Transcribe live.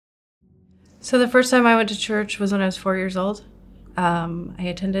So the first time I went to church was when I was 4 years old. I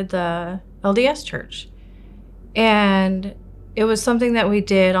attended the LDS church. And it was something that we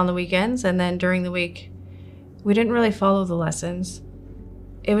did on the weekends, and then during the week, we didn't really follow the lessons.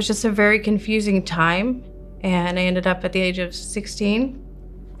 It was just a very confusing time, and I ended up at the age of 16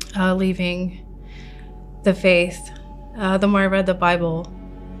 leaving the faith. The more I read the Bible,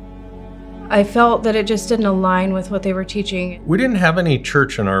 I felt that it just didn't align with what they were teaching. We didn't have any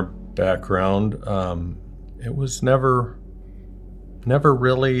church in our background. It was never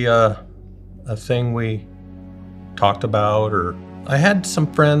really a thing we talked about. Or I had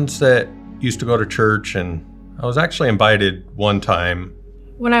some friends that used to go to church, and I was actually invited one time.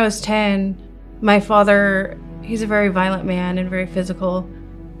 When I was 10, my father, he's a very violent man and very physical.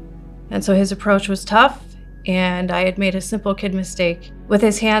 And so his approach was tough, and I had made a simple kid mistake. With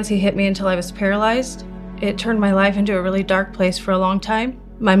his hands, he hit me until I was paralyzed. It turned my life into a really dark place for a long time.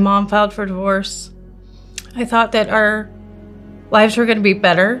 My mom filed for divorce. I thought that our lives were going to be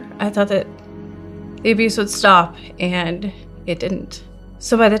better. I thought that the abuse would stop, and it didn't.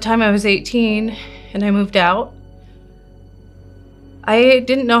 So by the time I was 18 and I moved out, I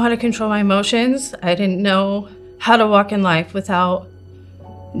didn't know how to control my emotions. I didn't know how to walk in life without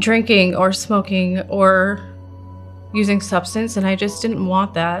drinking or smoking or using substance, and I just didn't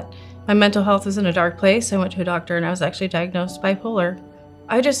want that. My mental health was in a dark place. I went to a doctor, and I was actually diagnosed bipolar.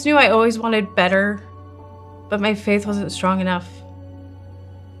 I just knew I always wanted better, but my faith wasn't strong enough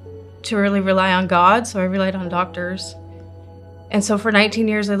to really rely on God, so I relied on doctors. And so for 19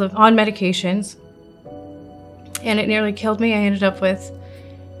 years, I lived on medications, and it nearly killed me. I ended up with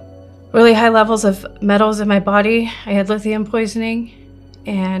really high levels of metals in my body. I had lithium poisoning,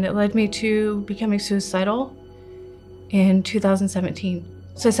 and it led me to becoming suicidal in 2017.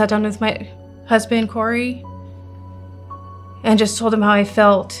 So I sat down with my husband, Corey, and just told him how I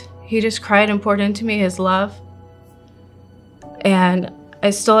felt. He just cried and poured into me his love. And I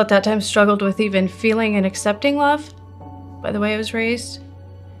still at that time struggled with even feeling and accepting love by the way I was raised.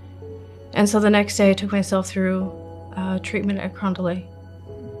 And so the next day I took myself through treatment at Carondelet.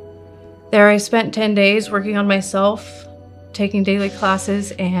 There I spent 10 days working on myself, taking daily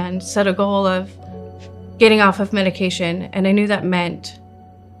classes, and set a goal of getting off of medication. And I knew that meant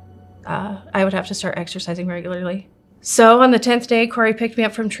I would have to start exercising regularly. So on the 10th day, Corey picked me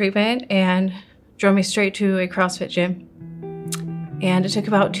up from treatment and drove me straight to a CrossFit gym. And it took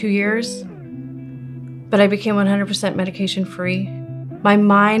about 2 years, but I became 100% medication free. My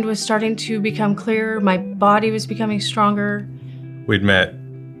mind was starting to become clearer. My body was becoming stronger. We'd met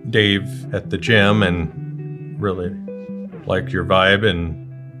Dave at the gym and really liked your vibe,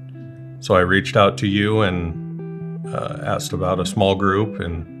 and so I reached out to you and asked about a small group,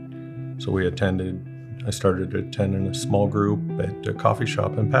 and so I started attending a small group at a coffee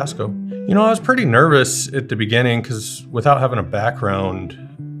shop in Pasco. You know, I was pretty nervous at the beginning because without having a background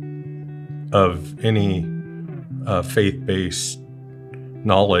of any faith-based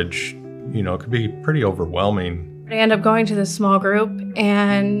knowledge, you know, it could be pretty overwhelming. I ended up going to this small group,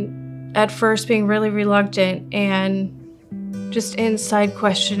 and at first being really reluctant and just inside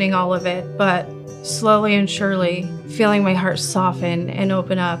questioning all of it, but slowly and surely feeling my heart soften and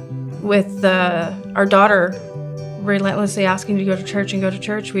open up. With our daughter relentlessly asking to go to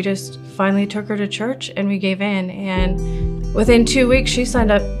church, we just finally took her to church and we gave in. And within 2 weeks, she signed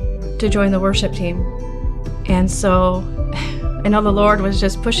up to join the worship team. And so I know the Lord was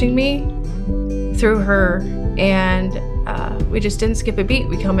just pushing me through her, and we just didn't skip a beat.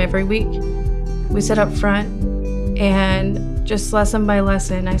 We come every week. We sit up front, and just lesson by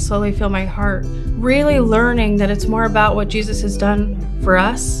lesson, I slowly feel my heart really learning that it's more about what Jesus has done for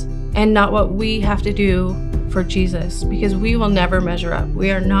us and not what we have to do for Jesus, because we will never measure up.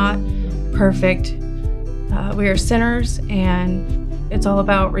 We are not perfect. We are sinners, and it's all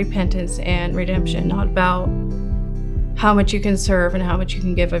about repentance and redemption, not about how much you can serve and how much you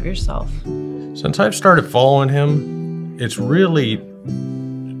can give of yourself. Since I've started following him, it's really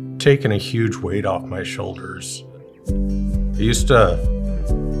taken a huge weight off my shoulders. I used to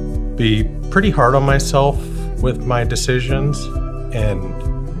be pretty hard on myself with my decisions, and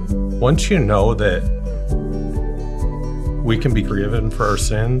once you know that we can be forgiven for our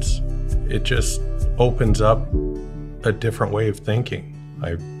sins, it just opens up a different way of thinking.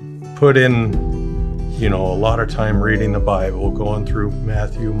 I put in, you know, a lot of time reading the Bible, going through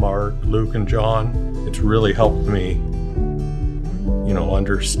Matthew, Mark, Luke, and John. It's really helped me, you know,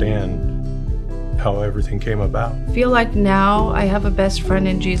 understand how everything came about. I feel like now I have a best friend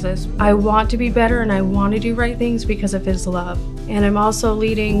in Jesus. I want to be better, and I want to do right things because of his love. And I'm also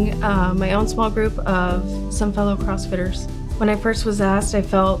leading my own small group of some fellow CrossFitters. When I first was asked, I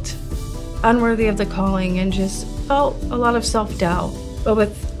felt unworthy of the calling and just felt a lot of self-doubt. But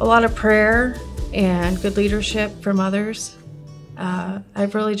with a lot of prayer and good leadership from others,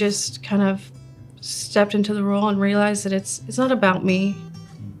 I've really just kind of stepped into the role and realized that it's not about me.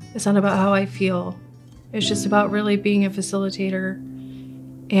 It's not about how I feel. It's just about really being a facilitator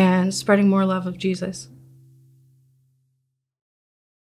and spreading more love of Jesus.